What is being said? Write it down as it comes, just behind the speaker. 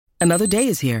Another day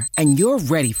is here, and you're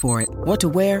ready for it. What to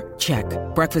wear? Check.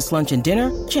 Breakfast, lunch, and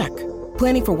dinner? Check.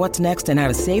 Planning for what's next and how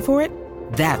to save for it?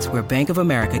 That's where Bank of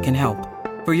America can help.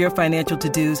 For your financial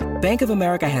to-dos, Bank of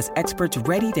America has experts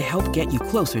ready to help get you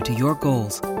closer to your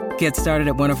goals. Get started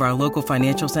at one of our local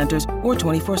financial centers or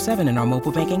 24/7 in our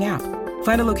mobile banking app.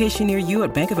 Find a location near you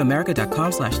at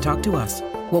bankofamerica.com/talktous.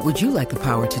 What would you like the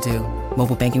power to do?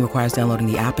 Mobile banking requires downloading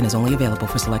the app and is only available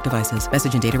for select devices.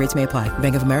 Message and data rates may apply.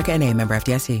 Bank of America N.A., member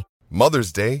FDIC.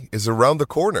 Mother's Day is around the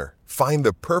corner. Find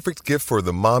the perfect gift for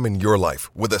the mom in your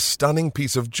life with a stunning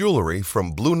piece of jewelry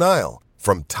from Blue Nile.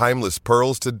 From timeless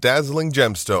pearls to dazzling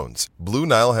gemstones, Blue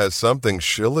Nile has something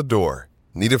she'll adore.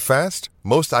 Need it fast?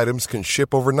 Most items can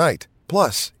ship overnight.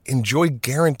 Plus, enjoy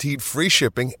guaranteed free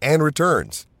shipping and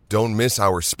returns. Don't miss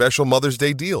our special Mother's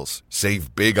Day deals.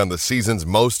 Save big on the season's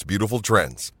most beautiful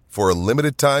trends. For a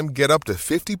limited time, get up to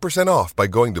 50% off by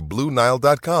going to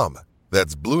BlueNile.com.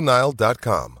 That's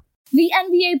BlueNile.com. The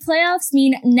NBA playoffs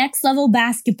mean next-level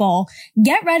basketball.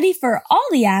 Get ready for all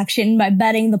the action by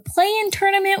betting the play-in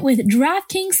tournament with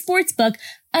DraftKings Sportsbook,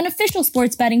 an official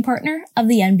sports betting partner of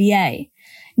the NBA.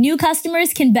 New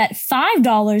customers can bet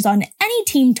 $5 on any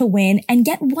team to win and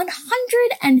get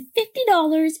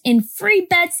 $150 in free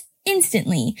bets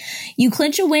instantly. You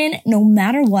clinch a win no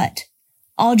matter what.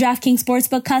 All DraftKings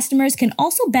Sportsbook customers can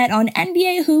also bet on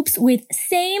NBA hoops with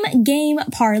same-game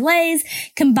parlays.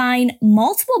 Combine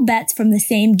multiple bets from the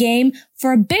same game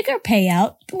for a bigger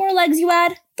payout. The more legs you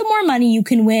add, the more money you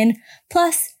can win.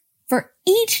 Plus, for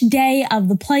each day of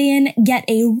the play-in, get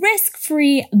a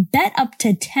risk-free bet up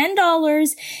to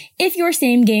 $10 if your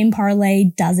same-game parlay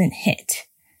doesn't hit.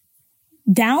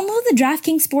 Download the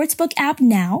DraftKings Sportsbook app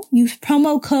now. Use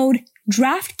promo code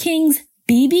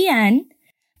DraftKingsBBN.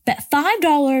 Bet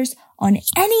 $5 on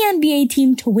any NBA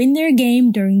team to win their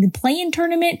game during the play-in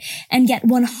tournament and get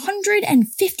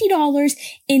 $150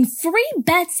 in free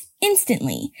bets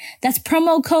instantly. That's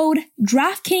promo code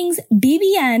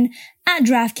DraftKingsBBN at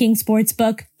DraftKings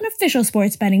Sportsbook, an official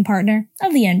sports betting partner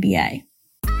of the NBA.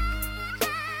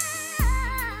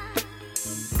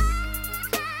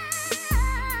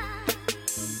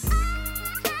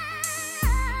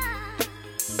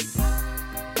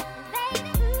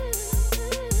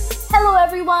 Hello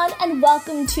everyone, and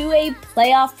welcome to a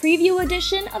playoff preview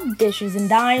edition of Dishes and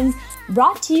Dimes,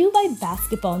 brought to you by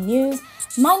Basketball News.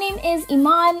 My name is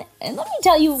Iman, and let me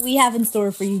tell you what we have in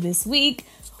store for you this week.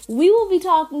 We will be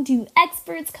talking to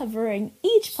experts covering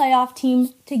each playoff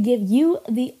team to give you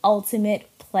the ultimate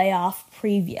playoff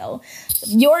preview. If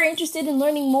you're interested in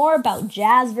learning more about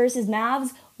Jazz versus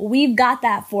Mavs, we've got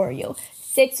that for you.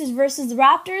 Sixers versus the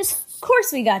Raptors, of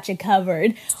course we got you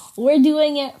covered. We're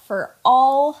doing it for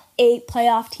all 8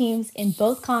 playoff teams in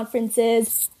both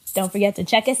conferences. Don't forget to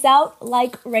check us out,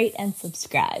 like, rate, and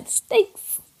subscribe.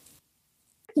 Thanks.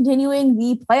 Continuing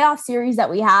the playoff series that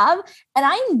we have, and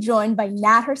I am joined by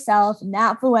Nat herself,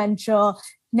 Nat Fluential.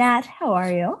 Nat, how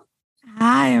are you?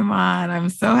 Hi, Iman. I'm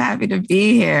so happy to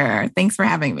be here. Thanks for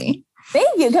having me.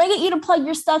 Thank you. Can I get you to plug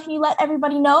your stuff? Can you let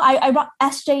everybody know? I brought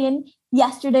SJ in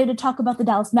yesterday to talk about the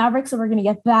Dallas Mavericks, so we're going to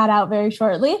get that out very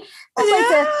shortly.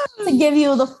 I'd like to give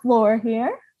you the floor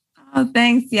here. Oh,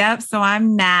 thanks. Yep. So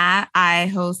I'm Nat. I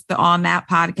host the All Nat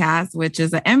podcast, which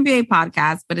is an NBA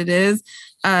podcast, but it is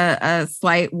a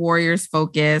slight Warriors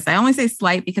focus. I only say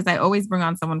slight because I always bring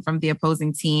on someone from the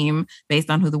opposing team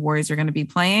based on who the Warriors are going to be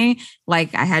playing.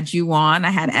 Like I had you on, I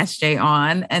had SJ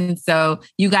on. And so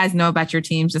you guys know about your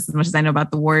teams just as much as I know about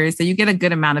the Warriors. So you get a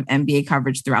good amount of NBA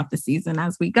coverage throughout the season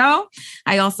as we go.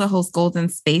 I also host Golden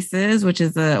Spaces, which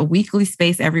is a weekly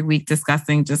space every week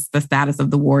discussing just the status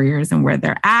of the Warriors and where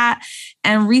they're at.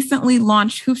 And recently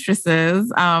launched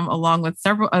Hoopstresses along with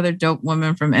several other dope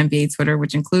women from NBA Twitter,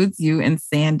 which includes you and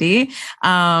Sandy.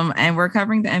 And we're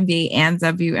covering the NBA and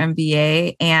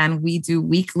WNBA, and we do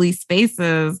weekly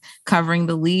spaces covering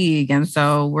the league. And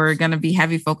so we're going to be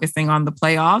heavy focusing on the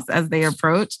playoffs as they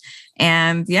approach.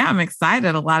 And yeah, I'm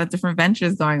excited. A lot of different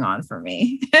ventures going on for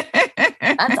me.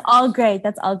 That's all great.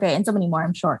 That's all great. And so many more,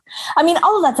 I'm sure. I mean,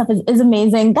 all of that stuff is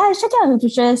amazing. Guys, check out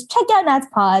Hoopstresses, check out Nat's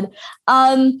Pod.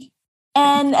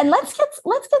 And let's get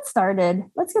started.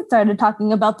 Let's get started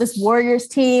talking about this Warriors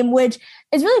team, which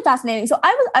is really fascinating. So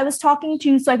I was talking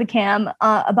to Swipe Cam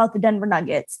about the Denver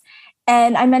Nuggets,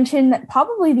 and I mentioned that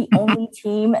probably the only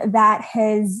team that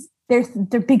has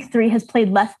their big three has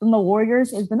played less than the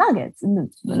Warriors is the Nuggets. And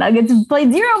the Nuggets have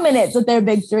played 0 minutes with their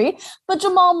big three, but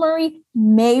Jamal Murray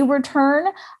may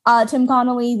return. Tim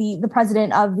Connolly, the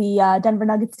president of the Denver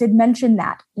Nuggets, did mention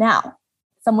that. Now,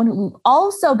 someone who we've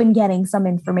also been getting some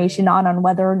information on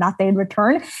whether or not they'd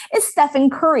return is Stephen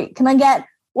Curry. Can I get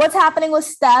What's happening with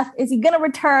Steph? Is he going to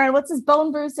return? What's his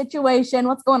bone bruise situation?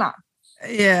 What's going on?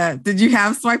 Yeah. Did you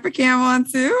have Swiper Cam on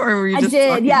too? Or were you just I did.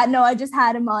 talking? Yeah, no, I just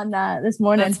had him on this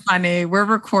morning. That's funny. We're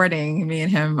recording, me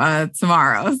and him,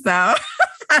 tomorrow. So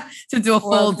to do a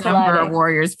full Denver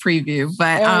Warriors preview.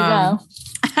 But there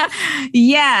we go.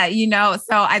 Yeah,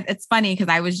 so it's funny because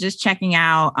I was just checking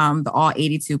out the All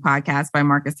 82 podcast by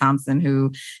Marcus Thompson,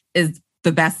 who is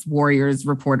the best Warriors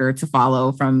reporter to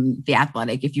follow from The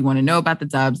Athletic. If you want to know about the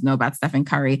Dubs, know about Stephen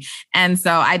Curry. And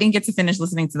so I didn't get to finish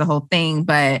listening to the whole thing,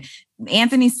 but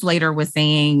Anthony Slater was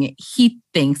saying he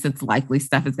thinks it's likely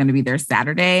Steph is going to be there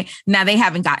Saturday. Now they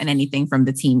haven't gotten anything from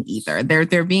the team either.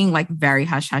 They're being like very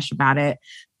hush hush about it.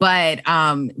 But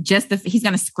he's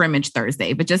going to scrimmage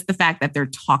Thursday. But just the fact that they're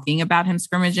talking about him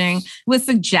scrimmaging would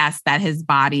suggest that his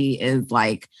body is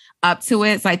like up to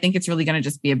it. So I think it's really going to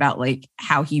just be about like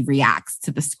how he reacts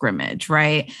to the scrimmage,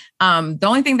 right? The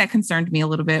only thing that concerned me a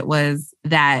little bit was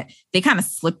that they kind of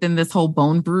slipped in this whole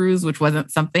bone bruise, which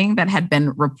wasn't something that had been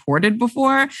reported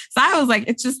before. So I was like,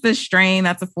 it's just this strain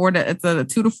it's a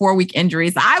 2 to 4 week injury.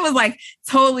 So I was like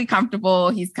totally comfortable.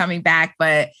 He's coming back,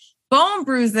 but bone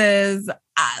bruises,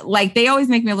 like they always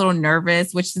make me a little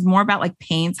nervous, which is more about like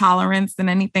pain tolerance than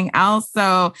anything else.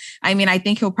 So, I mean, I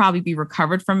think he'll probably be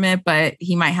recovered from it, but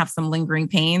he might have some lingering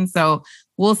pain. So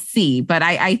we'll see. But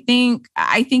I think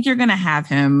you're going to have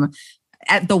him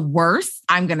at the worst,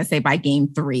 I'm going to say by game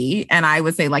 3. And I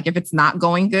would say like, if it's not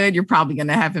going good, you're probably going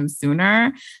to have him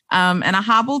sooner. And a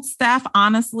hobbled Steph,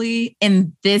 honestly,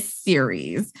 in this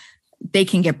series, they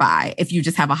can get by if you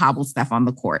just have a hobbled Steph on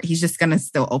the court. He's just going to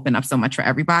still open up so much for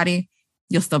everybody.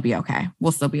 You'll still be okay.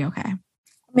 We'll still be okay. I'm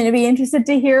going to be interested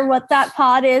to hear what that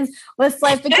pod is with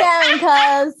Swiper Cam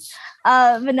because,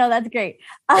 but no, that's great.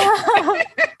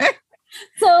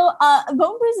 So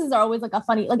bone bruises are always like a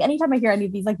funny, like anytime I hear any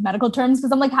of these like medical terms,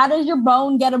 because I'm like, how does your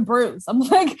bone get a bruise? I'm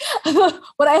like,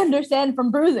 what I understand from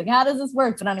bruising, how does this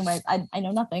work? But anyways, I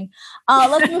know nothing.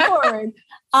 Let's move forward.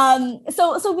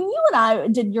 So when you and I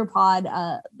did your pod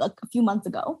like a few months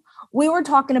ago, we were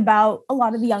talking about a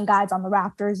lot of the young guys on the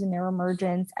Raptors and their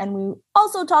emergence. And we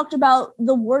also talked about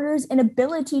the Warriors'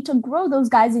 inability to grow those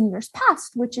guys in years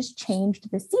past, which has changed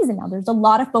this season. Now there's a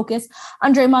lot of focus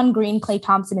on Draymond Green, Klay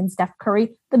Thompson, and Steph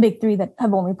Curry, the big three that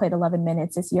have only played 11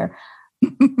 minutes this year.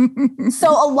 So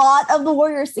a lot of the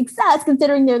Warriors' success,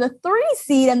 considering they're the 3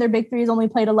 seed and their big three has only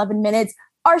played 11 minutes,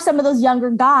 are some of those younger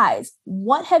guys.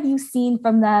 What have you seen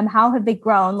from them? How have they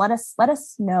grown? Let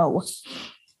us know.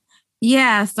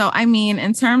 Yeah. So, I mean,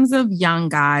 in terms of young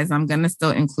guys, I'm going to still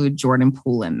include Jordan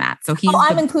Poole in that. So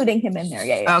I'm including him in there.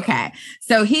 Yeah. Okay.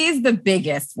 So he's the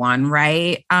biggest one,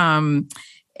 right?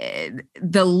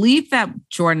 The leap that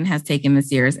Jordan has taken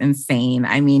this year is insane.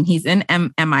 I mean, he's in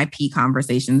MIP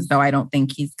conversations, though I don't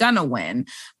think he's going to win.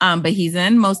 But he's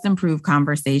in most improved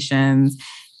conversations.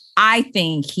 I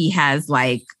think he has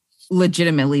like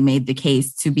legitimately made the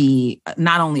case to be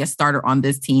not only a starter on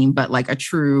this team, but like a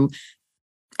true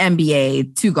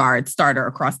NBA 2-guard starter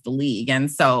across the league.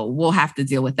 And so we'll have to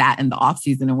deal with that in the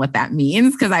offseason and what that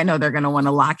means, because I know they're going to want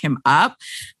to lock him up.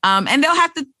 And they'll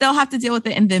have to deal with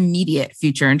it in the immediate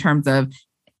future in terms of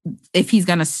if he's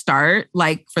going to start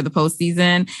like for the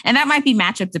postseason. And that might be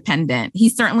matchup dependent.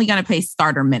 He's certainly going to play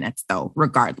starter minutes though,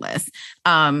 regardless.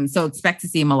 So expect to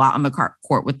see him a lot on the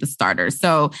court with the starters.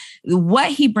 So what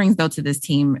he brings though to this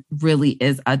team really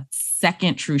is a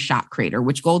second true shot creator,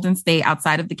 which Golden State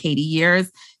outside of the KD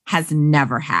years has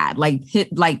never had. Like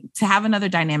to have another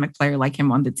dynamic player like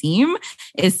him on the team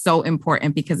is so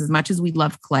important, because as much as we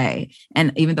love Klay,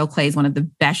 and even though Klay is one of the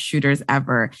best shooters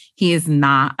ever, he is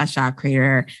not a shot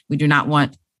creator. We do not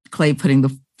want Klay putting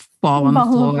the ball on the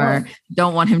floor.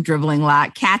 Don't want him dribbling a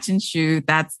lot. Catch and shoot.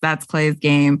 That's Klay's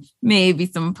game. Maybe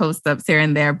some post-ups here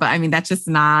and there, but I mean, that's just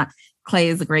not. Klay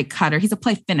is a great cutter. He's a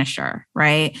play finisher,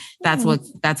 right? That's what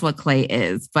Klay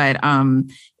is. But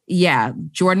yeah,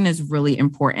 Jordan is really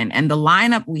important. And the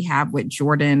lineup we have with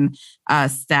Jordan,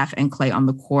 Steph, and Klay on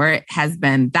the court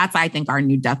that's, I think, our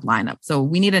new death lineup. So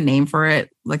we need a name for it.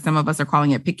 Like some of us are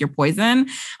calling it pick your poison.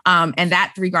 And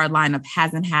that 3-guard lineup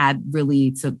hasn't had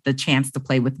really the chance to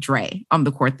play with Dre on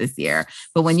the court this year.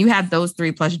 But when you have those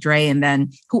 3 plus Dre, and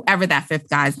then whoever that 5th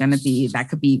guy is going to be, that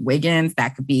could be Wiggins,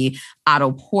 that could be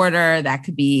Otto Porter, that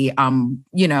could be,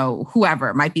 whoever.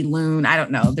 It might be Loon. I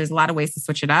don't know. There's a lot of ways to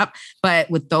switch it up. But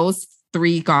with those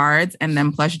 3 guards and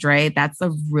then plus Dre, that's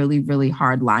a really, really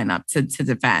hard lineup to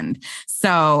defend.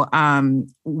 So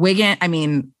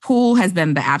Poole has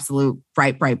been the absolute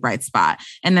bright spot.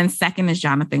 And then second is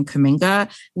Jonathan Kuminga.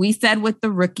 We said with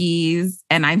the rookies,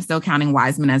 and I'm still counting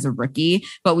Wiseman as a rookie,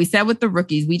 but we said with the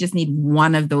rookies, we just need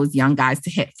one of those young guys to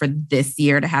hit for this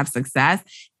year to have success.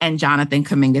 and Jonathan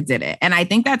Kuminga did it. And I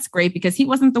think that's great because he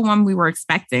wasn't the one we were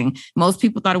expecting. Most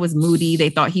people thought it was Moody. They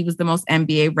thought he was the most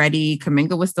NBA ready.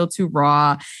 Kuminga was still too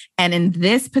raw. And in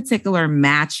this particular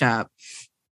matchup,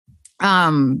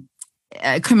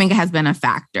 Kuminga has been a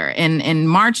factor. In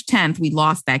March 10th, we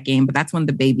lost that game, but that's when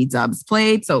the Baby Dubs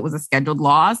played. So it was a scheduled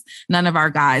loss. None of our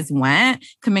guys went.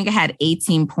 Kuminga had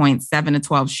 18 points, 7 to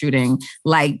 12 shooting.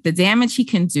 Like the damage he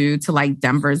can do to like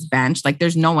Denver's bench, like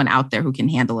there's no one out there who can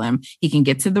handle him. He can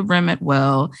get to the rim at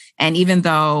will. And even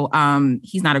though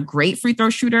he's not a great free throw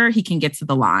shooter, he can get to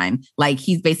the line. Like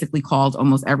he's basically called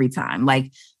almost every time.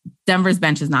 Like Denver's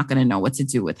bench is not going to know what to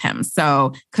do with him.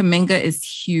 So Kuminga is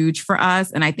huge for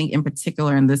us. And I think in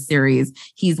particular in this series,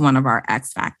 he's one of our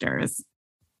X factors.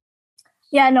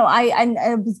 Yeah, no,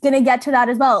 I was going to get to that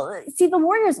as well. See, the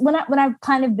Warriors, when I've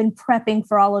kind of been prepping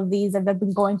for all of these, I've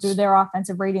been going through their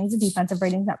offensive ratings and defensive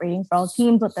ratings, net ratings for all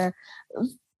teams, what their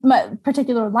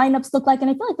particular lineups look like. And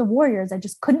I feel like the Warriors, I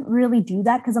just couldn't really do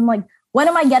that because I'm like, when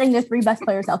am I getting the 3 best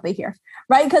players healthy here?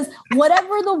 Right? Because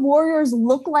whatever the Warriors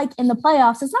look like in the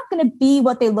playoffs, it's not going to be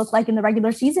what they look like in the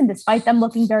regular season, despite them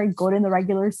looking very good in the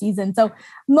regular season. So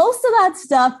most of that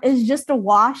stuff is just a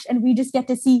wash, and we just get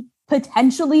to see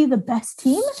potentially the best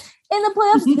team in the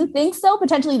playoffs. Do you think so?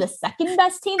 Potentially the second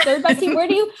best team, third best team? Where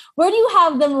do you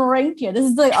have them ranked here? This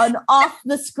is like an off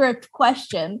the script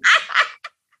question.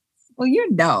 Well,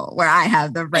 you know where I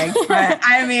have the ranks, but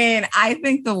I mean, I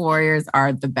think the Warriors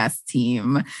are the best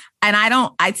team. And I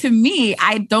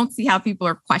don't see how people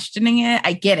are questioning it.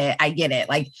 I get it.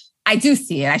 Like, I do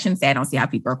see it. I shouldn't say I don't see how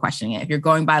people are questioning it. If you're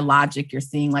going by logic, you're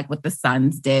seeing like what the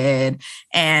Suns did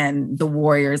and the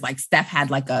Warriors, like Steph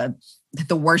had like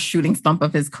the worst shooting slump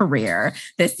of his career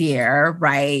this year,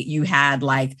 right? You had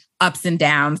like ups and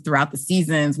downs throughout the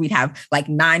seasons. We'd have like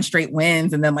 9 straight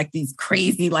wins and then like these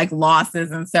crazy like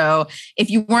losses. And so if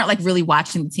you weren't like really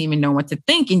watching the team and know what to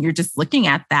think, and you're just looking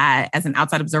at that as an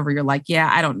outside observer, you're like,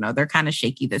 yeah, I don't know. They're kind of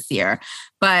shaky this year.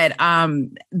 But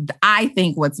I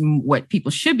think what people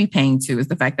should be paying to is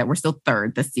the fact that we're still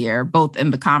third this year, both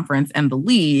in the conference and the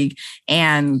league.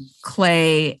 And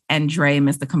Clay and Dre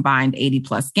missed a combined 80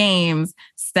 plus games.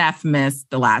 Steph missed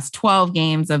the last 12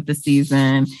 games of the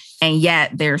season. And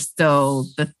yet they're still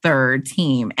the third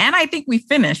team. And I think we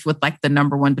finished with like the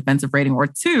number 1 defensive rating or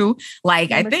 2. Like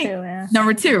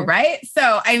number two, right?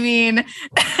 So, I mean,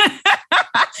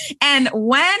 and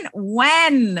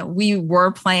when we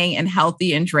were playing and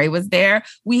healthy and Dre was there,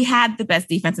 we had the best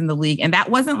defense in the league. And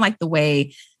that wasn't like the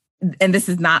way. And this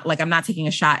is not like I'm not taking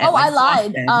a shot at. Oh, like, I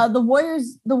lied. The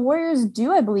Warriors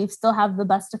do, I believe, still have the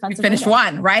best defensive. Finished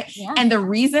rating. 1, right? Yeah. And the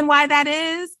reason why that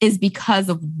is because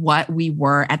of what we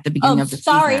were at the beginning of the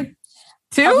season.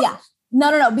 2? Oh, yeah.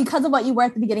 No. Because of what you were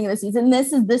at the beginning of the season.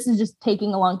 This is just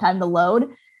taking a long time to load.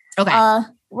 Okay.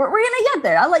 We're gonna get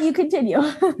there. I'll let you continue.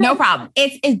 No problem.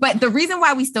 But the reason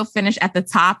why we still finish at the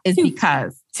top is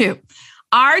because 2.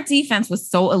 Our defense was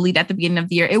so elite at the beginning of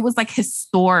the year. It was like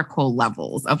historical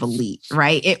levels of elite,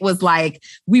 right? It was like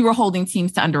we were holding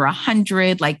teams to under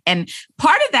 100. Like, and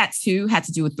part of that too had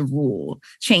to do with the rule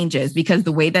changes because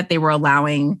the way that they were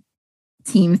allowing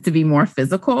teams to be more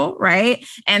physical, right?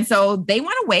 And so they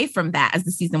went away from that as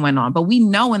the season went on. But we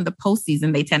know in the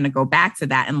postseason, they tend to go back to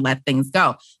that and let things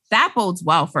go. That bodes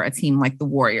well for a team like the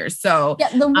Warriors. So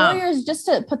yeah, the Warriors, just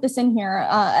to put this in here,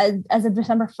 as of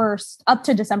December 1st, up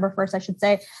to December 1st, I should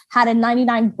say, had a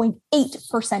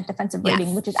 99.8% defensive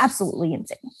rating, which is absolutely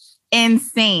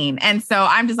insane. And so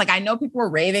I'm just like, I know people were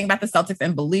raving about the Celtics,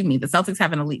 and believe me, the Celtics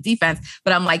have an elite defense,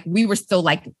 but I'm like, we were still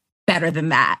like better than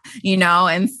that, you know?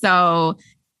 And so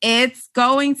it's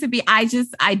going to be, I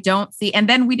don't see. And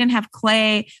then we didn't have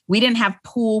Clay. We didn't have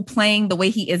Poole playing the way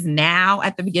he is now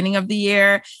at the beginning of the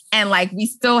year. And like, we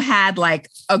still had like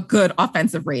a good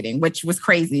offensive rating, which was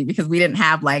crazy because we didn't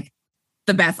have like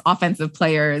the best offensive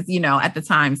players, you know, at the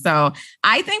time. So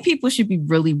I think people should be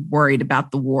really worried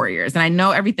about the Warriors. And I know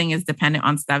everything is dependent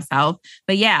on Steph's health,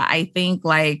 but yeah, I think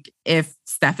like if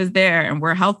Steph is there and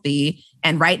we're healthy,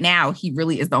 and right now he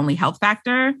really is the only health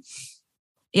factor,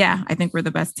 yeah, I think we're the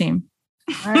best team.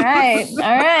 All right.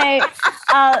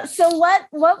 So what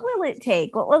will it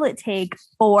take? What will it take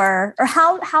for, or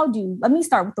let me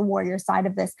start with the Warriors side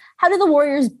of this. How do the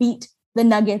Warriors beat the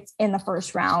Nuggets in the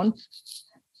first round?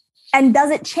 And does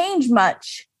it change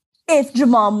much if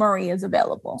Jamal Murray is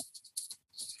available?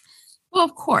 Well,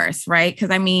 of course, right? Because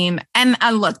I mean, and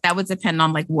look, that would depend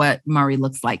on like what Murray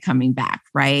looks like coming back,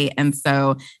 right? And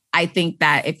so I think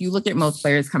that if you look at most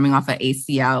players coming off of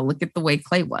ACL, look at the way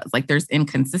Clay was, like there's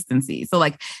inconsistency. So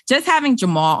like just having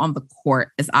Jamal on the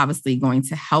court is obviously going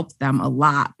to help them a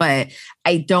lot. But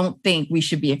I don't think we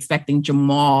should be expecting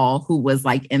Jamal, who was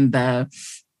like in the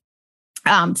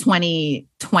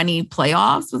 2020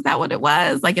 playoffs. Was that what it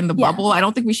was? Like in the bubble? I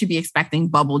don't think we should be expecting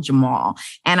bubble Jamal.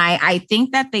 And I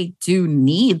think that they do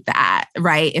need that,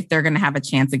 right? If they're going to have a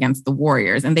chance against the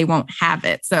Warriors, and they won't have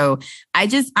it. So I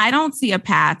don't see a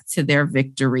path to their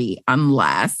victory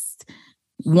unless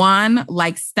one,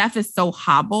 like Steph is so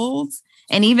hobbled.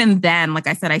 And even then, like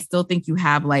I said, I still think you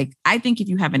have I think if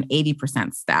you have an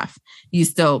 80% Steph, you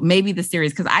still, maybe the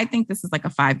series, because I think this is like a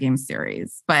 5-game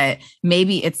series, but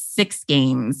maybe it's 6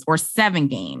 games or 7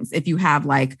 games if you have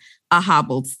like a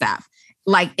hobbled Steph.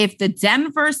 Like if the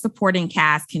Denver supporting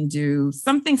cast can do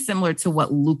something similar to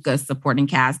what Luka's supporting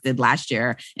cast did last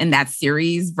year in that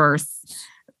series versus,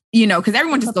 because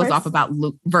everyone just goes off about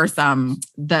Luke versus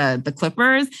the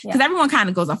Clippers, because everyone kind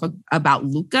of goes off about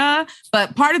Luka.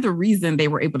 But part of the reason they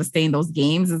were able to stay in those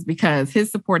games is because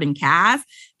his supporting cast,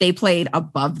 they played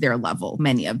above their level,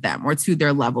 many of them, or to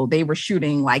their level. They were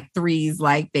shooting like threes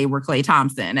like they were Klay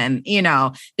Thompson, and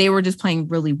they were just playing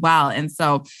really well. And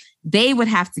so they would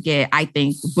have to get, I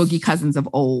think, Boogie Cousins of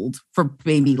old for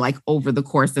maybe like over the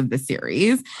course of the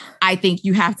series. I think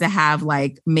you have to have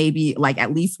maybe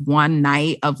at least one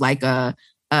night of like a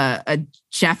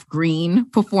Jeff Green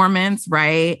performance,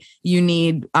 right? You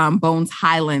need Bones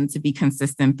Highland to be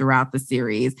consistent throughout the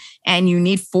series. And you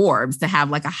need Forbes to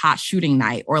have like a hot shooting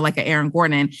night, or like an Aaron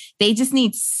Gordon. They just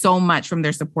need so much from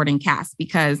their supporting cast,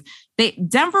 because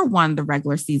Denver won the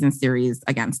regular season series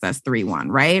against us 3-1,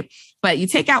 right? But you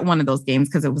take out one of those games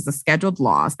because it was a scheduled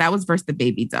loss. That was versus the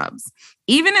Baby Dubs.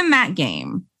 Even in that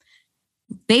game,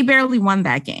 they barely won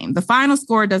that game. The final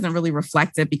score doesn't really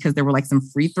reflect it because there were like some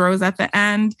free throws at the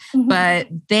end, but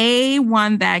they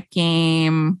won that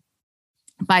game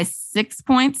by 7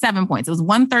 points. It was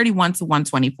 131 to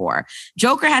 124.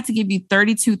 Joker had to give you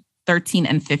 32, 13,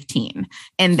 and 15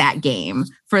 in that game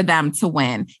for them to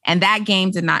win. And that game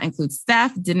did not include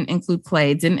Steph, didn't include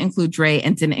Klay, didn't include Dre,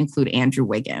 and didn't include Andrew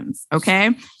Wiggins.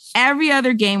 Okay. Every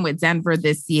other game with Denver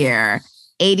this year,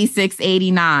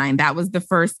 86-89. That was the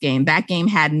first game. That game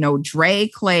had no Dre,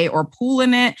 Klay, or Poole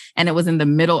in it, and it was in the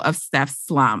middle of Steph's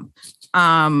slump.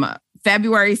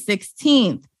 February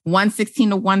 16th, 116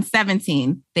 to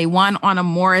 117. They won on a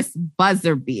Morris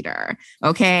buzzer beater.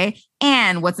 Okay.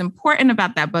 And what's important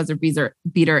about that buzzer beater,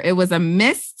 it was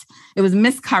missed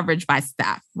coverage by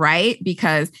Steph, right?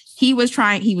 Because he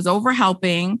was over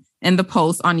helping in the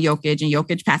post on Jokic, and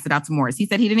Jokic passed it out to Morris. He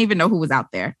said he didn't even know who was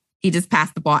out there. He just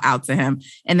passed the ball out to him,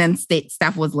 and then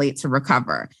Steph was late to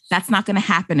recover. That's not going to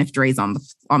happen if Dre's on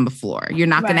the floor. You're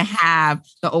not going to have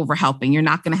the overhelping. You're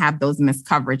not going to have those missed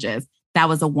coverages. That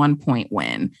was a 1-point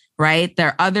win, right?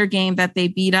 Their other game that they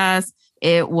beat us,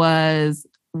 it was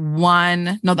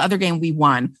the other game we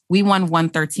won. We won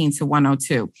 113 to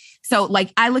 102. So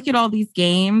like I look at all these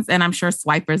games, and I'm sure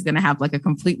Swiper is going to have like a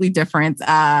completely different,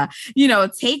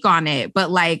 take on it. But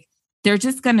like, they're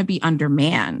just going to be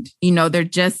undermanned.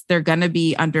 They're going to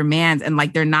be undermanned, and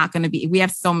like, they're not going to be, we have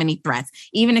so many threats.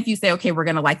 Even if you say, okay, we're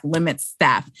going to like limit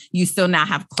Steph, you still now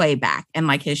have Klay back and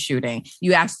like his shooting.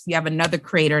 You have another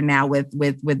creator now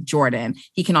with Jordan.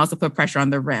 He can also put pressure on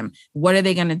the rim. What are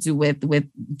they going to do with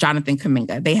Jonathan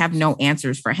Kuminga? They have no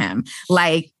answers for him.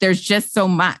 Like, there's just so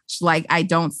much like I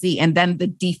don't see. And then the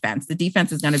defense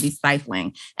is going to be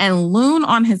stifling. And Loon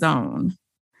on his own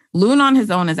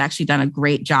has actually done a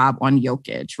great job on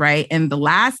Jokic, right? In the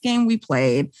last game we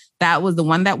played, that was the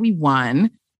one that we won.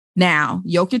 Now,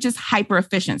 Jokic is hyper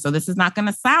efficient, so this is not going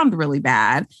to sound really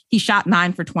bad. He shot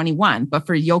 9 for 21, but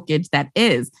for Jokic, that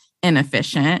is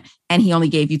inefficient, and he only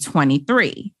gave you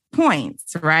 23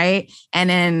 points, right? And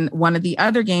in one of the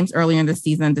other games earlier in the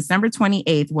season, December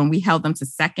 28th, when we held them to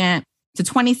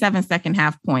 27 second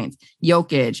half points.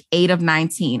 Jokic, 8 of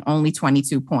 19, only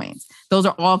 22 points. Those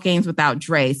are all games without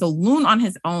Dre. So Loon on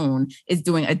his own is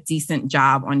doing a decent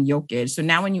job on Jokic. So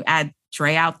now when you add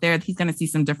Dre out there, he's going to see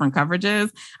some different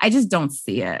coverages. I just don't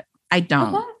see it. I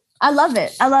don't. Okay. I love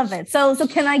it. So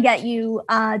can I get you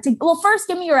first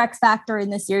give me your X factor in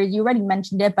this series. You already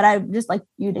mentioned it, but I would just like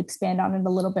you to expand on it a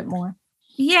little bit more.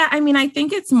 Yeah, I mean, I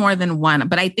think it's more than one,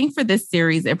 but I think for this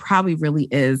series, it probably really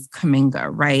is Kuminga,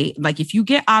 right? Like if you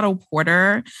get Otto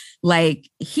Porter, like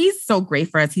he's so great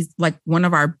for us. He's like one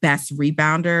of our best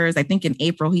rebounders. I think in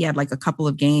April, he had like a couple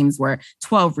of games where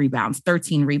 12 rebounds,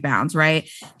 13 rebounds, right?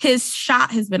 His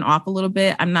shot has been off a little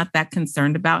bit. I'm not that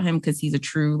concerned about him because he's a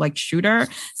true like shooter.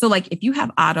 So like if you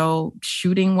have Otto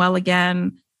shooting well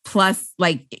again, plus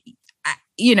like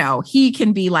he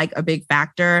can be like a big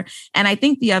factor. And I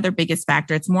think the other biggest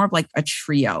factor, it's more of like a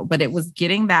trio, but it was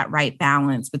getting that right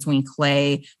balance between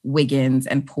Klay, Wiggins,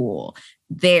 and Poole.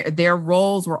 Their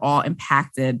roles were all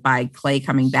impacted by Klay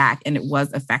coming back, and it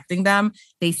was affecting them.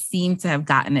 They seem to have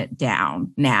gotten it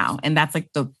down now. And that's like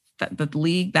the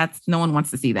league, no one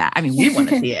wants to see that. I mean, we want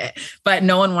to see it, but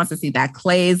no one wants to see that.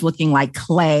 Klay's looking like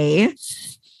Klay.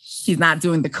 He's not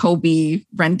doing the Kobe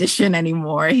rendition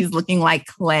anymore. He's looking like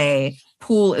Klay.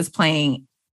 Poole is playing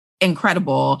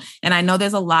incredible. And I know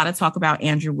there's a lot of talk about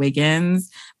Andrew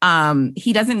Wiggins.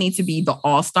 He doesn't need to be the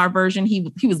all-star version.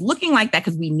 He was looking like that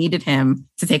because we needed him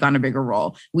to take on a bigger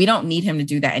role. We don't need him to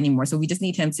do that anymore. So we just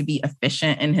need him to be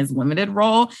efficient in his limited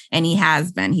role. And he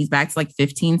has been. He's back to like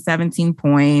 15, 17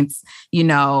 points.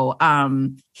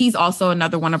 He's also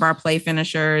another one of our play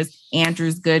finishers.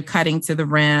 Andrew's good cutting to the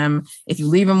rim. If you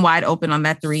leave him wide open on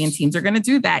that three, and teams are going to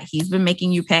do that, he's been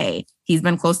making you pay. He's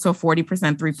been close to a 40%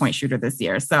 3-point shooter this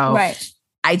year. So right.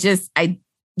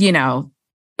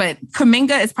 But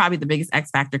Kuminga is probably the biggest X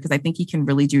factor because I think he can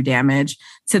really do damage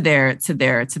to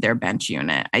their bench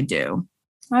unit. I do.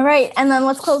 All right. And then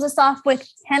let's close this off with,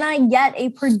 can I get a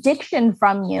prediction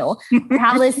from you for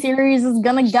how this series is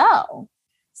going to go?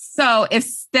 So if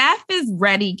Steph is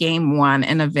ready game 1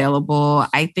 and available,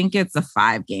 I think it's a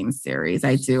 5-game series.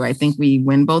 I do. I think we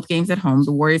win both games at home.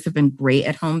 The Warriors have been great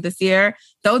at home this year,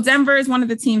 though Denver is one of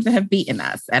the teams that have beaten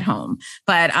us at home.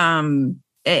 But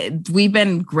we've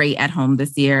been great at home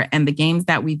this year. And the games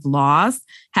that we've lost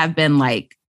have been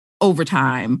like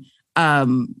overtime,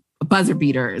 buzzer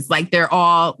beaters. Like there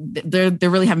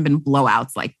really haven't been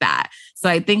blowouts like that. So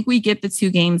I think we get the 2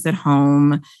 games at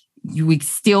home. We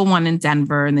steal one in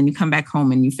Denver, and then you come back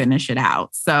home and you finish it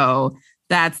out. So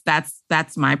that's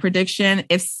my prediction.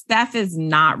 If Steph is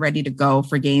not ready to go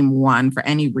for game 1 for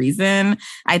any reason,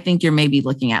 I think you're maybe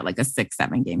looking at like a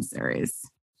 6-7 game series.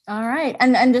 All right.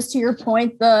 And just to your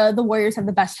point, the Warriors have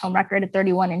the best home record at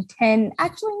 31-10.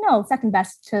 Actually, no, second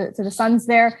best to the Suns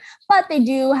there. But they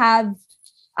do have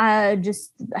I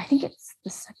think it's the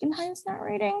second highest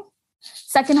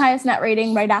net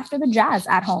rating right after the Jazz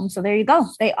at home. So there you go.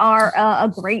 They are a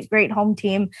great, great home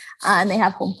team, and they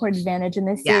have home court advantage in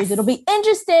this series. Yes. It'll be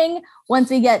interesting once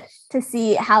we get to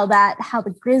see how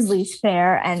the Grizzlies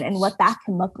fare and what that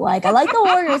can look like. I like the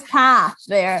Warriors path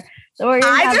there. The Warriors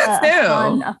have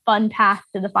a fun path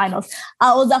to the finals.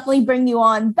 We'll definitely bring you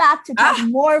on back to talk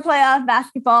more playoff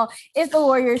basketball if the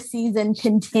Warriors season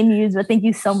continues. But thank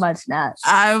you so much, Nat.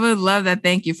 I would love that.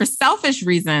 Thank you. For selfish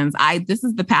reasons, this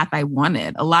is the path I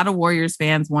wanted. A lot of Warriors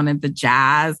fans wanted the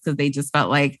Jazz because they just felt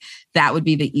like that would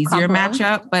be the easier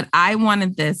matchup. But I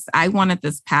wanted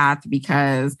this path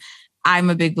because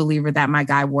I'm a big believer that my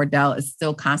guy Wardell is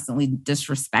still constantly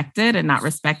disrespected and not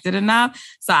respected enough.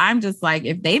 So I'm just like,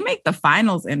 if they make the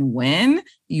finals and win,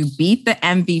 you beat the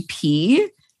MVP.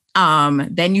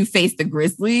 Then you face the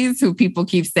Grizzlies, who people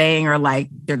keep saying are like,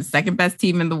 they're the second best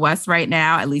team in the West right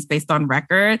now, at least based on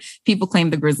record. People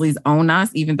claim the Grizzlies own us,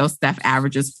 even though Steph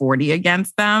averages 40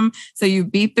 against them. So you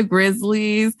beat the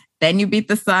Grizzlies. Then you beat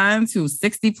the Suns, who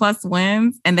 60 plus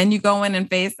wins. And then you go in and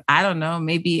face, I don't know,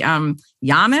 maybe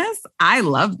Giannis. I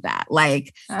love that.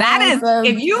 Like that is,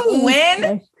 if you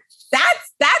win,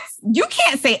 that's, you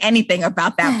can't say anything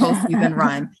about that postseason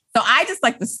run. So I just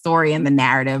like the story and the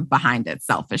narrative behind it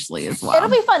selfishly as well. It'll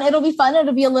be fun.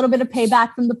 It'll be a little bit of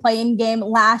payback from the play-in game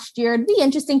last year. It'd be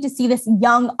interesting to see this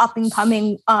young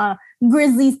up-and-coming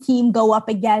Grizzlies team go up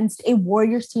against a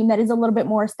Warriors team that is a little bit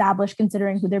more established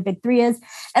considering who their big 3 is.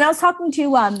 And I was talking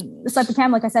to Sniper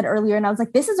Cam, like I said earlier, and I was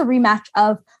like, this is a rematch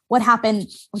of what happened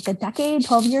like a decade,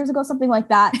 12 years ago, something like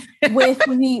that, with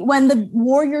when the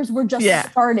Warriors were just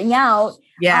starting out.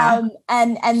 Yeah.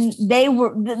 And they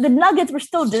were, the Nuggets were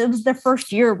still, it was their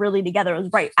first year really together. It was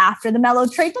right after the Melo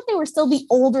trade, but they were still the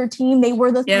older team. They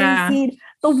were the 3 seed.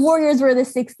 The Warriors were the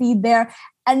 6 seed there.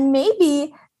 And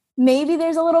maybe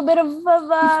there's a little bit of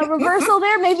reversal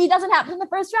there. Maybe it doesn't happen in the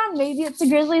first round. Maybe it's the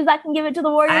Grizzlies that can give it to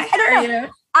the Warriors. I don't know.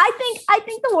 I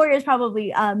think the Warriors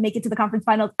probably make it to the conference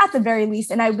finals at the very least.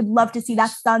 And I would love to see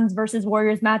that Suns versus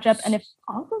Warriors matchup. And if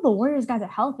all of the Warriors guys are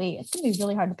healthy, it's going to be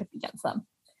really hard to pick against them.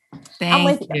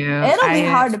 Thank you. It'll be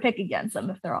hard to pick against them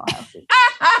if they're all healthy.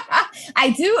 I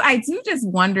do just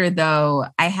wonder though.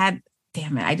 I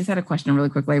just had a question really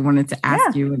quickly I wanted to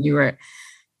ask you when you were,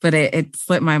 but it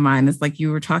slipped my mind. It's like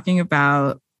you were talking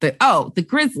about the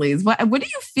Grizzlies. What do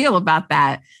you feel about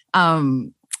that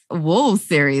Wolves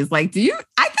series? Like, I think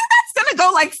that's going to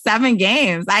go like 7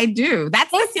 games. I do. That's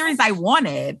the series I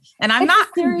wanted. And I'm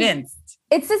not convinced.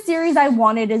 It's the series I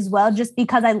wanted as well, just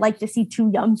because I like to see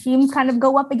 2 young teams kind of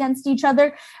go up against each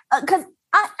other. Because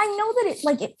I know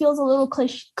that it feels a little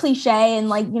cliche and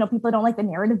people don't like the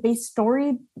narrative-based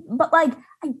story, but I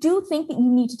do think that you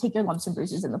need to take your lumps and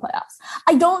bruises in the playoffs.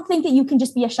 I don't think that you can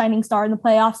just be a shining star in the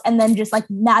playoffs and then just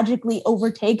magically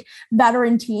overtake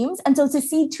veteran teams. And so to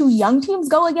see two young teams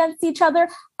go against each other,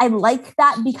 I like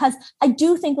that, because I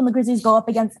do think when the Grizzlies go up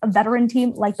against a veteran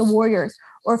team like the Warriors,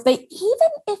 or even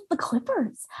if the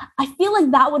Clippers, I feel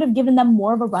like that would have given them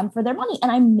more of a run for their money.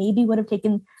 And I maybe would have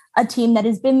taken a team that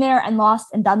has been there and lost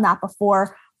and done that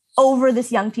before over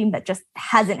this young team that just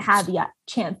hasn't had the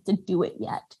chance to do it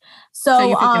yet. So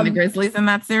you're picking the Grizzlies in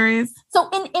that series? So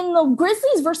in the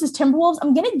Grizzlies versus Timberwolves,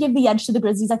 I'm going to give the edge to the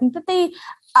Grizzlies. I think that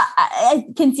I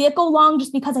can see it go long,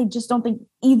 just because I just don't think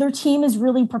either team is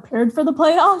really prepared for the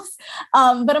playoffs.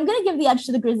 But I'm going to give the edge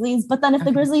to the Grizzlies. But then if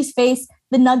the Grizzlies face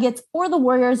the Nuggets or the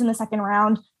Warriors in the second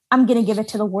round, I'm going to give it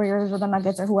to the Warriors or the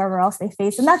Nuggets or whoever else they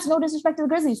face. And that's no disrespect to the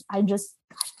Grizzlies. I just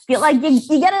feel like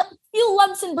you get a few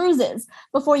lumps and bruises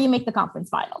before you make the conference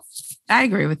finals. I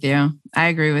agree with you.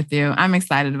 I'm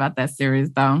excited about that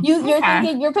series, though.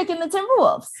 You're picking the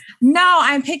Timberwolves. No,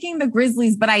 I'm picking the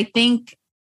Grizzlies, but I think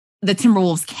the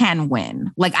Timberwolves can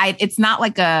win. It's not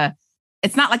like a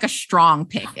strong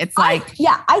pick. I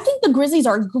think the Grizzlies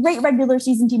are a great regular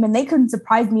season team, and they couldn't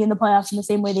surprise me in the playoffs in the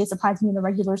same way they surprised me in the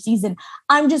regular season.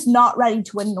 I'm just not ready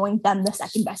to anoint them the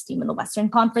second best team in the Western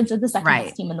Conference or the second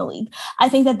best team in the league. I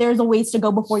think that there's a ways to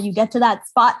go before you get to that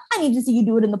spot. I need to see you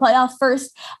do it in the playoffs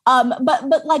first.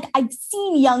 But I've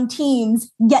seen young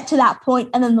teams get to that point,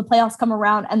 and then the playoffs come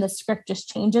around and the script just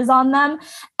changes on them.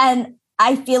 And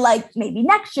I feel like maybe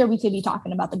next year we could be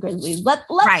talking about the Grizzlies. Let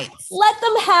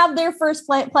them have their first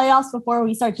playoffs before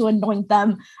we start to anoint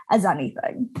them as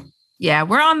anything. Yeah,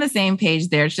 we're on the same page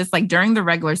there. It's just during the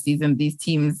regular season, these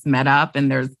teams met up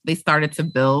and they started to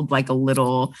build a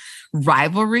little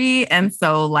rivalry. And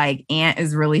so Ant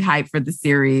is really hyped for the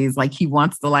series. He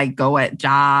wants to go at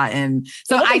Ja. And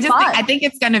so I think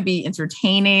it's going to be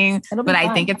entertaining, but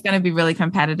I think it's going to be really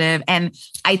competitive. And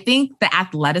I think the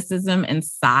athleticism and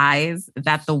size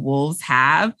that the Wolves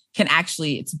have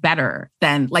it's better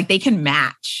than they can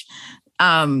match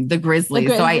the Grizzlies.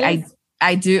 So I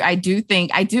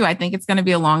think it's going to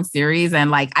be a long series,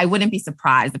 and I wouldn't be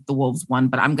surprised if the Wolves won,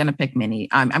 but I'm going to pick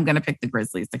I'm going to pick the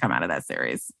Grizzlies to come out of that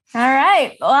series. All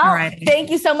right. Well, thank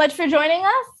you so much for joining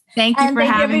us. Thank you for having me.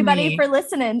 Thank you everybody for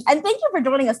listening. And thank you for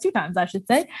joining us 2 times, I should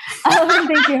say.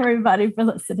 Thank you everybody for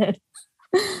listening.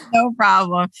 No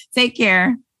problem. Take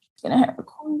care. Gonna hit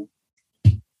record.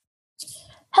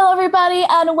 Hello, everybody,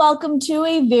 and welcome to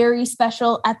a very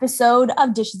special episode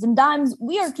of Dishes and Dimes.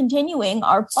 We are continuing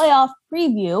our playoff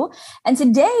preview, and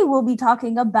today we'll be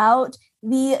talking about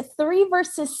the 3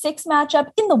 versus 6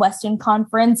 matchup in the Western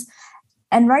Conference.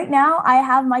 And right now, I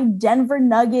have my Denver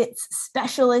Nuggets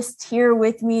specialist here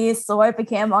with me,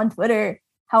 Soipacam on Twitter.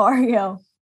 How are you? I'm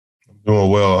doing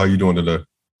well. How are you doing today?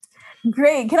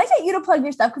 Great. Can I get you to plug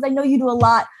your stuff? Because I know you do a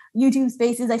lot YouTube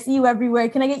Spaces. I see you everywhere.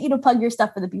 Can I get you to plug your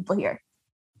stuff for the people here?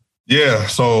 Yeah,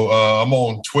 so I'm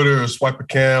on Twitter as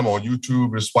Soipacam, on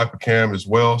YouTube as Soipacam as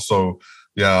well. So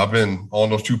yeah, I've been on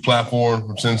those 2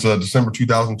 platforms since December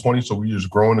 2020. So we just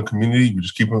growing the community. We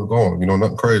just keeping it going.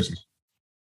 Nothing crazy.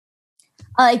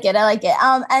 I like it.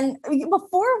 And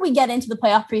before we get into the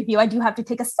playoff preview, I do have to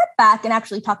take a step back and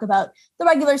actually talk about the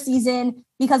regular season,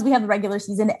 because we have the regular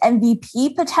season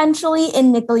MVP potentially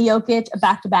in Nikola Jokic, a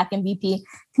back-to-back MVP.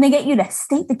 Can I get you to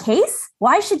state the case?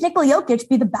 Why should Nikola Jokic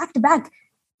be the back-to-back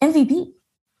MVP?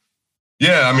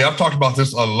 Yeah, I've talked about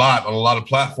this a lot on a lot of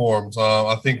platforms.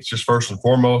 I think just first and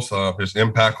foremost, his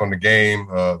impact on the game,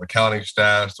 the counting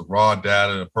stats, the raw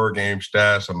data, the per game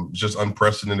stats, just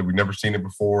unprecedented. We've never seen it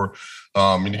before.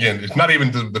 And again, it's not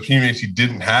even the teammates he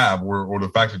didn't have or the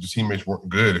fact that the teammates weren't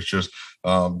good. It's just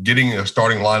getting a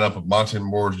starting lineup of Monte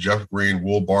Morris, Jeff Green,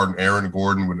 Will Barton, Aaron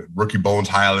Gordon, with rookie Bones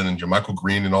Highland and JaMychal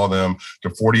Green and all them to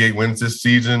 48 wins this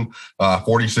season,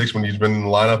 46 when he's been in the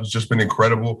lineup. It's just been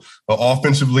incredible.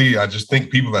 Offensively, I just think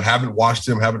people that haven't watched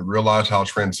him haven't realized how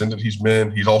transcendent he's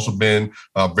been. He's also been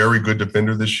a very good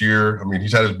defender this year.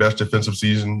 He's had his best defensive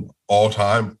season all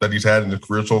time that he's had in his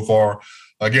career so far.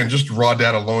 Again, just raw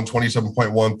data alone,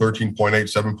 27.1, 13.8,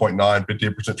 7.9,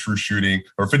 58% true shooting,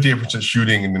 or 58%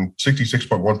 shooting, and then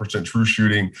 66.1% true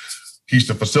shooting. He's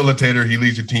the facilitator. He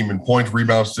leads the team in points,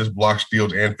 rebounds, assists, blocks,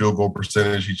 steals, and field goal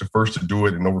percentage. He's the first to do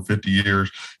it in over 50 years.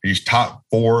 He's top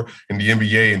 4 in the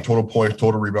NBA in total points,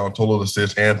 total rebound, total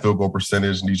assists, and field goal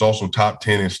percentage. And he's also top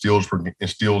 10 in steals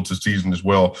this season as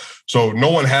well. So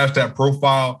no one has that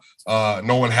profile.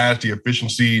 No one has the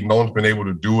efficiency. No one's been able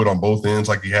to do it on both ends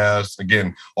like he has.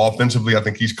 Again, offensively, I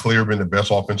think he's clearly been the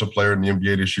best offensive player in the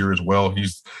NBA this year as well.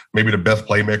 He's maybe the best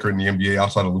playmaker in the NBA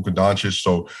outside of Luka Doncic.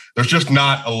 So there's just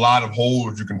not a lot of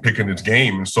holes you can pick in this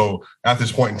game. And so at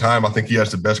this point in time, I think he has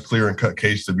the best clear and cut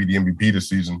case to be the MVP this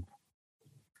season.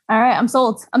 All right, I'm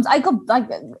sold. I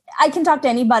can talk to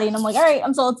anybody, and I'm like, all right,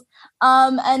 I'm sold.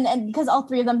 And because all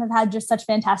three of them have had just such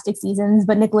fantastic seasons,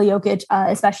 but Nikola Jokic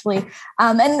especially.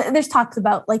 And there's talks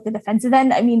about like the defensive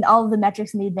end. I mean, all of the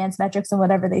metrics and the advanced metrics and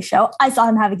whatever they show. I saw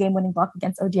him have a game-winning block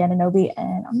against OG Anunoby,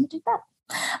 and I'm gonna do that.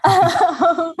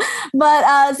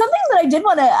 But something that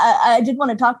I did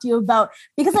want to talk to you about,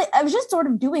 because I was just sort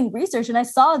of doing research, and I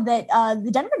saw that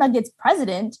the Denver Nuggets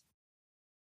president,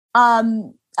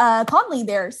 Conley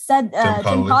there said,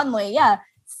 Tim Conley,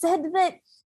 said that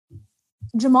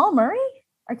Jamal Murray,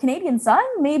 our Canadian son,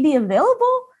 may be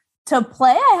available to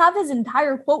play. I have his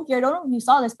entire quote here. I don't know if you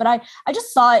saw this, but I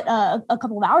just saw it a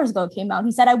couple of hours ago. It came out.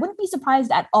 He said, "I wouldn't be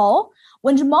surprised at all.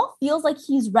 When Jamal feels like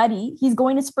he's ready, he's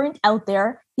going to sprint out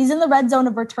there. He's in the red zone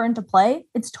of return to play.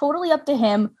 It's totally up to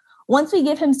him. Once we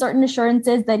give him certain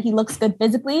assurances that he looks good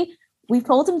physically, we've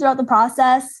told him throughout the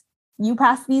process, you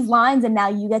pass these lines and now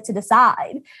you get to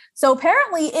decide." So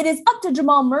apparently it is up to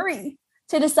Jamal Murray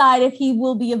to decide if he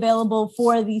will be available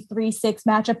for the 3-6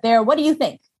 matchup there. What do you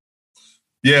think?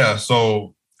 Yeah,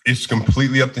 so it's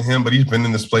completely up to him, but he's been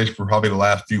in this place for probably the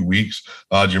last few weeks.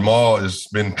 Jamal has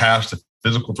been past the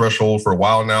physical threshold for a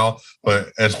while now,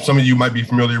 but as some of you might be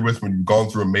familiar with, when you've gone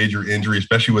through a major injury,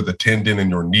 especially with a tendon in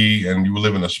your knee, and you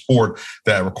live in a sport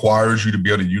that requires you to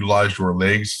be able to utilize your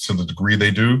legs to the degree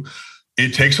they do,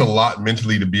 it takes a lot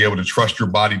mentally to be able to trust your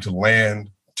body to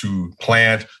land, to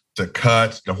plant, to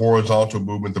cut, the horizontal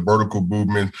movement, the vertical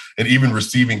movement, and even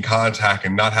receiving contact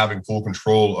and not having full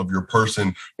control of your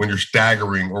person when you're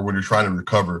staggering or when you're trying to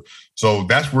recover. So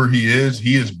that's where he is.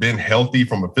 He has been healthy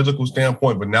from a physical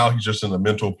standpoint, but now he's just in the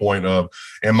mental point of,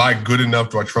 am I good enough?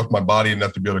 Do I trust my body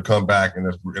enough to be able to come back in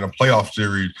a playoff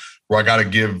series where I got to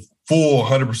give full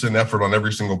 100% effort on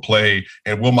every single play,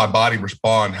 and will my body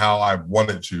respond how I want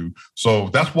it to? So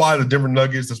that's why the Denver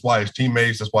Nuggets, that's why his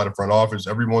teammates, that's why the front office,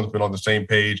 everyone's been on the same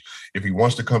page. If he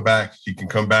wants to come back, he can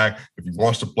come back. If he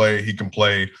wants to play, he can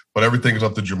play. But everything is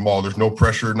up to Jamal. There's no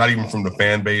pressure, not even from the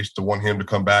fan base, to want him to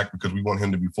come back, because we want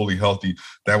him to be fully healthy.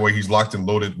 That way he's locked and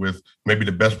loaded with maybe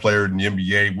the best player in the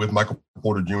NBA, with Michael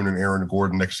Porter Jr. and Aaron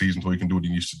Gordon next season, so he can do what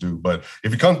he needs to do. But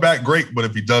if he comes back, great. But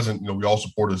if he doesn't, we all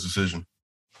support his decision.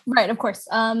 Right, of course.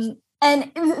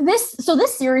 And this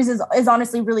series is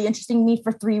honestly really interesting to me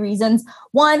for 3 reasons.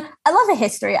 One, I love the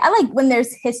history. I like when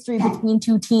there's history between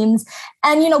two teams.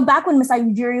 And, back when Masai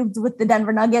Ujiri was with the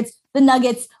Denver Nuggets, the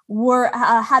Nuggets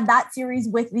had that series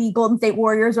with the Golden State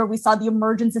Warriors, where we saw the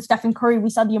emergence of Stephen Curry. We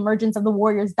saw the emergence of the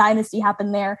Warriors dynasty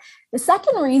happen there. The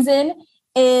second reason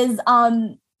is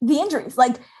the injuries.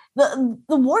 Like the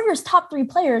Warriors' top 3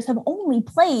 players have only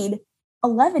played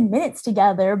 11 minutes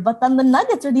together, but then the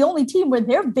Nuggets are the only team where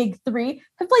their big 3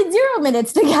 have played 0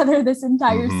 minutes together this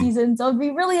entire season. So it'd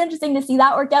be really interesting to see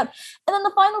that work out. And then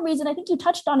the final reason, I think you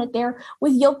touched on it there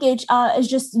with Jokic, is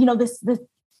just, this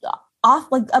off,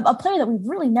 like a player that we've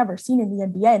really never seen in the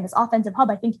NBA, and this offensive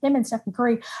hub. I think him and Stephen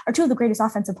Curry are 2 of the greatest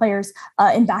offensive players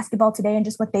in basketball today, and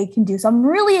just what they can do. So I'm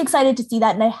really excited to see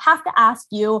that. And I have to ask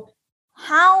you,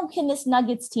 how can this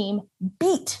Nuggets team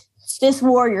beat this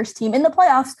Warriors team in the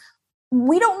playoffs?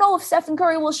 We don't know if Stephen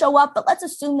Curry will show up, but let's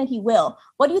assume that he will.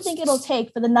 What do you think it'll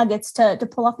take for the Nuggets to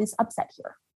pull off this upset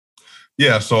here?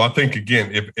 Yeah, so I think, again,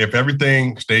 if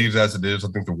everything stays as it is, I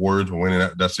think the Warriors will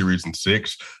win that series in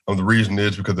 6. The reason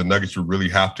is because the Nuggets would really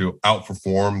have to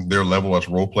outperform their level as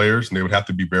role players, and they would have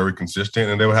to be very consistent,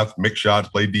 and they would have to make shots,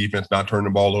 play defense, not turn the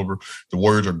ball over. The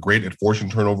Warriors are great at forcing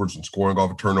turnovers and scoring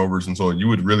off of turnovers, and so you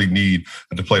would really need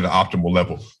to play the optimal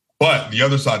level. But the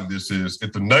other side of this is,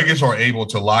 if the Nuggets are able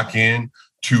to lock in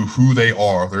to who they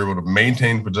are, they're able to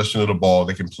maintain possession of the ball,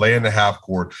 they can play in the half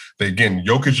court.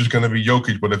 Jokic is going to be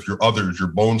Jokic, but if your others, your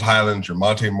Bones Highlands, your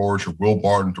Monte Morris, your Will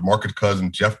Barton, DeMarcus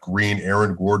Cousins, Jeff Green,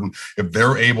 Aaron Gordon, if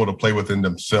they're able to play within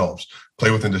themselves,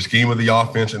 play within the scheme of the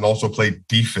offense, and also play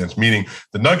defense, meaning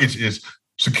the Nuggets is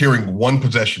securing one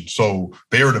possession. So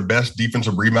they are the best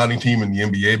defensive rebounding team in the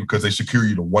NBA because they secure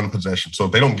you to one possession. So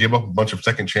if they don't give up a bunch of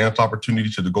second chance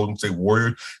opportunities to the Golden State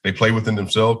Warriors, they play within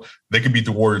themselves, they could beat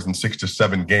the Warriors in 6 to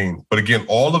 7 games. But again,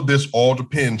 all of this all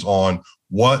depends on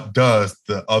what does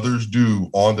the others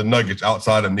do on the Nuggets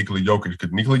outside of Nikola Jokic?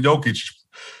 Because Nikola Jokic,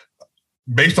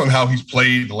 based on how he's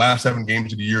played the last 7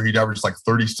 games of the year, he'd averaged like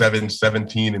 37,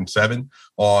 17, and 7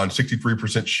 on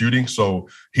 63% shooting. So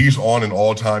he's on an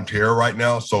all-time tear right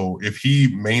now. So if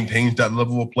he maintains that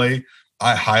level of play,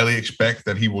 I highly expect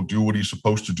that he will do what he's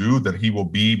supposed to do, that he will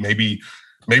be maybe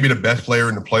the best player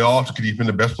in the playoffs. Could he have been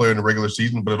the best player in the regular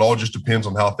season? But it all just depends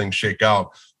on how things shake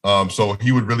out. So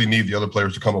he would really need the other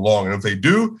players to come along. And if they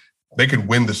do, they could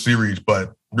win the series.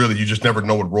 But really, you just never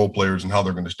know with role players and how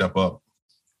they're going to step up.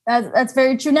 That's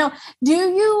very true. Now,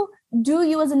 do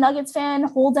you as a Nuggets fan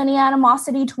hold any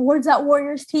animosity towards that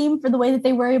Warriors team for the way that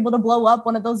they were able to blow up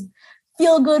one of those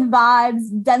feel-good vibes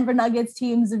Denver Nuggets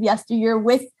teams of yesteryear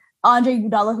with Andre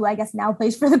Iguodala, who I guess now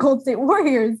plays for the Golden State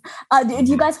Warriors? Do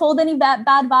you guys hold any bad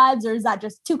vibes, or is that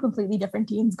just 2 completely different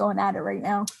teams going at it right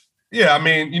now? Yeah, I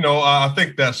mean, I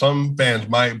think that some fans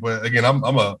might, but again, I'm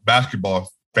a basketball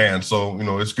fan, so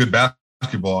it's good basketball.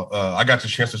 I got the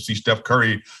chance to see Steph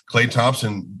Curry, Klay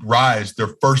Thompson rise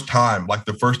their first time, like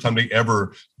the first time they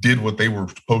ever did what they were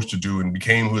supposed to do and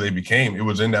became who they became. It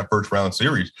was in that first round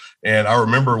series. And I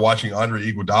remember watching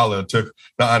Andre Miller.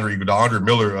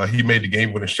 He made the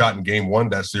game-winning shot in game 1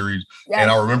 that series. Yeah.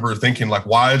 And I remember thinking, like,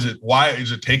 why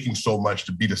is it taking so much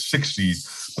to beat a 6 seed?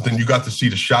 But then you got to see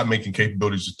the shot-making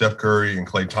capabilities of Steph Curry and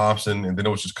Klay Thompson. And then it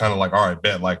was just kind of like, all right,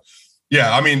 bet. Like,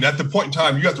 yeah, I mean, at the point in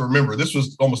time, you have to remember, this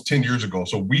was almost 10 years ago.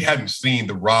 So we hadn't seen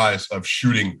the rise of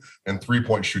shooting and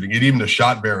three-point shooting, and even the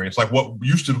shot variance. Like what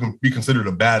used to be considered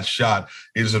a bad shot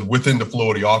is within the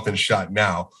flow of the offense shot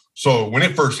now. So when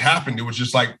it first happened, it was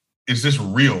just like, is this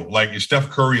real? Like, is Steph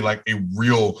Curry like a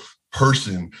real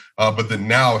person? But then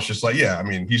now it's just like, yeah, I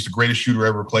mean, he's the greatest shooter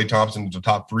ever. Klay Thompson is the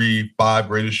top 3-5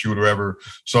 greatest shooter ever.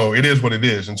 So it is what it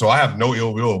is. And so I have no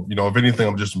ill will. If anything,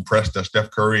 I'm just impressed that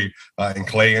Steph Curry and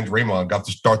Klay and Draymond got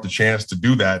to start the chance to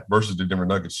do that versus the Denver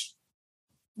Nuggets.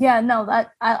 Yeah, no,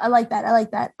 I like that. I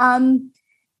like that.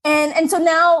 And so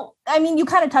now, I mean, you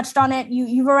kind of touched on it.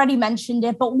 You've already mentioned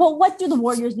it, but what do the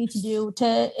Warriors need to do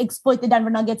to exploit the Denver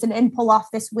Nuggets and pull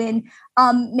off this win?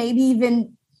 Maybe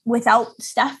even without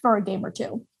Steph for a game or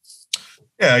 2?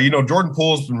 Yeah, Jordan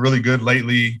Poole's been really good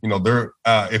lately.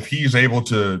 If he's able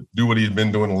to do what he's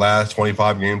been doing the last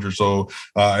 25 games or so,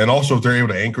 and also if they're able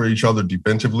to anchor each other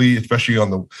defensively, especially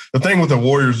on the thing with the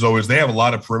Warriors, though, is they have a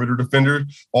lot of perimeter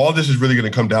defenders. All this is really going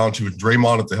to come down to is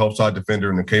Draymond as the help side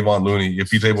defender and then Kevon Looney, if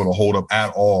he's able to hold up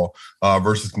at all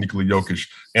versus Nikola Jokic.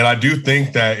 And I do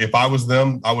think that if I was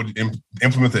them, I would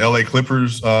implement the LA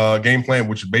Clippers game plan,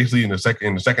 which is basically in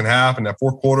the second half, in that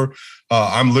fourth quarter,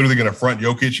 I'm literally going to front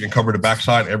Jokic and cover the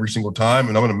backside every single time.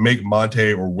 And I'm going to make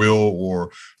Monte or Will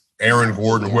or Aaron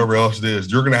Gordon or whoever else it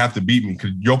is, you're going to have to beat me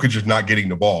because Jokic is not getting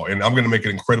the ball. And I'm going to make it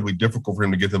incredibly difficult for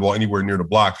him to get the ball anywhere near the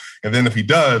block. And then if he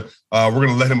does, we're going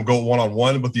to let him go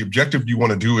one-on-one. But the objective you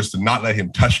want to do is to not let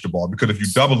him touch the ball, because if you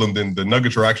double him, then the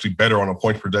Nuggets are actually better on a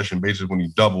point possession basis when you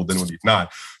double than when he's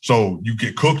not. So you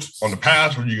get cooked on the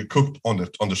pass or you get cooked on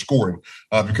the scoring.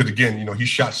 Because again, he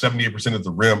shot 78% of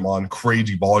the rim on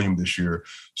crazy volume this year.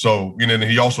 So, and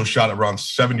he also shot around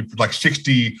 60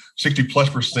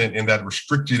 plus % in that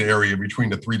restricted area between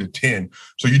the 3 to 10.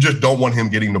 So you just don't want him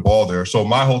getting the ball there. So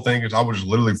my whole thing is I would just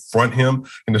literally front him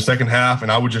in the second half,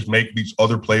 and I would just make these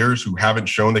other players who haven't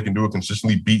shown they can do it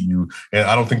consistently beat you. And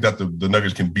I don't think that the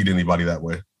Nuggets can beat anybody that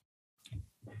way.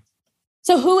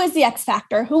 So who is the X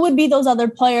factor? Who would be those other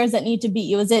players that need to beat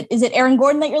you? Is it Aaron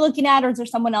Gordon that you're looking at, or is there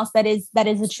someone else that is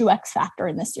a true X factor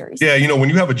in this series? Yeah, when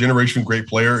you have a generation great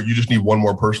player, you just need one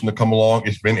more person to come along.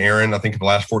 It's been Aaron. I think in the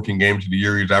last 14 games of the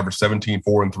year, he's averaged 17,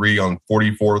 4, and 3 on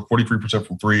 43%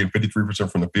 from 3 and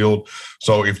 53% from the field.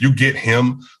 So if you get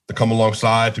him to come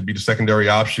alongside to be the secondary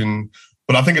option,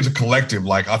 but I think it's a collective.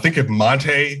 Like, I think if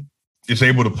Monte is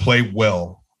able to play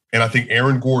well, and I think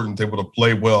Aaron Gordon's able to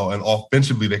play well, and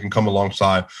offensively they can come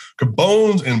alongside.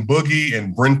 Bones and Boogie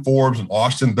and Bryn Forbes and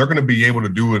Austin, they're going to be able to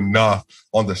do enough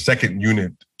on the second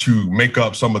unit to make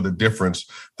up some of the difference.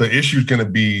 The issue is going to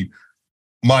be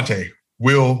Monte,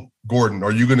 Will, Gordon.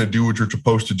 Are you going to do what you're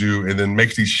supposed to do and then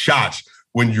make these shots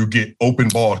when you get open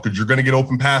balls? Because you're going to get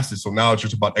open passes. So now it's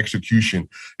just about execution.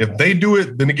 If they do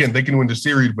it, then again, they can win the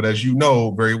series. But as you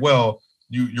know very well,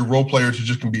 your role players are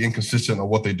just going to be inconsistent on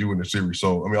what they do in the series.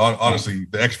 So, I mean, honestly,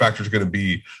 the X factor is going to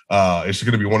be it's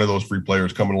going to be one of those three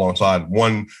players coming alongside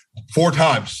four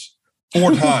times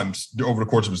over the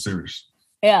course of a series.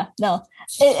 Yeah, no,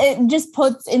 it just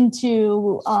puts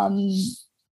into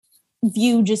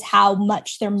view just how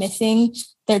much they're missing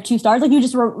their two stars. Like, you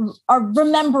just are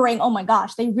remembering, oh my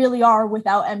gosh, they really are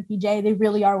without MPJ. They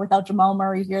really are without Jamal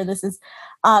Murray here. This is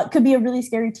Could be a really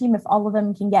scary team if all of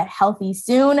them can get healthy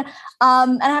soon. And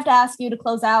I have to ask you to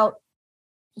close out,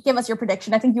 give us your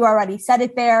prediction. I think you already said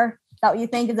it there. Is that what you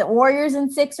think? Is it Warriors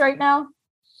in 6 right now?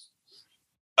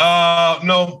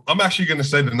 No, I'm actually going to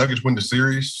say the Nuggets win the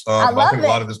series. I think a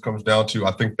lot of this comes down to,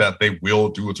 I think that they will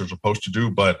do what they're supposed to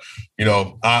do. But,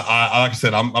 I like I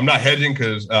said, I'm not hedging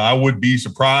because I would be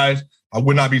surprised. I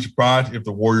would not be surprised if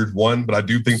the Warriors won, but I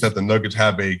do think that the Nuggets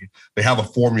have a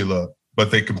formula,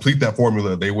 but they complete that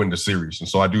formula, they win the series. And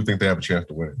so I do think they have a chance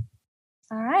to win it.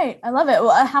 All right. I love it.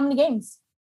 Well, how many games?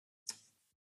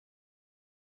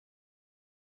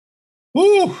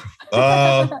 Woo!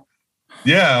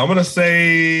 Yeah, I'm gonna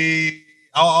say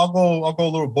I'll go a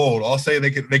little bold. I'll say they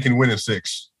can win in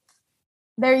 6.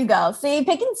 There you go. See,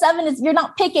 picking 7 is, you're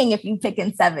not picking if you pick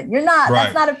in 7. You're not.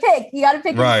 Right. That's not a pick. You got to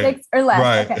pick in 6 or less.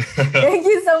 Right. Okay. Thank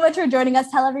you so much for joining us.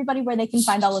 Tell everybody where they can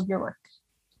find all of your work.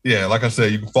 Yeah, like I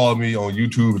said, you can follow me on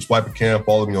YouTube at SwipeACam.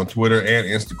 Follow me on Twitter and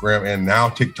Instagram and now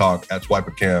TikTok at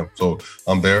SwipeACam. So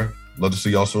I'm there. Love to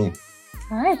see y'all soon.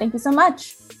 All right. Thank you so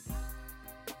much.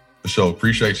 For sure.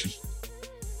 Appreciate you.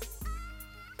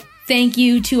 Thank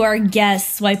you to our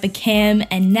guests, SwipeACam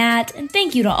and Nat, and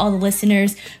thank you to all the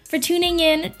listeners for tuning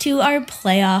in to our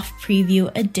playoff preview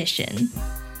edition.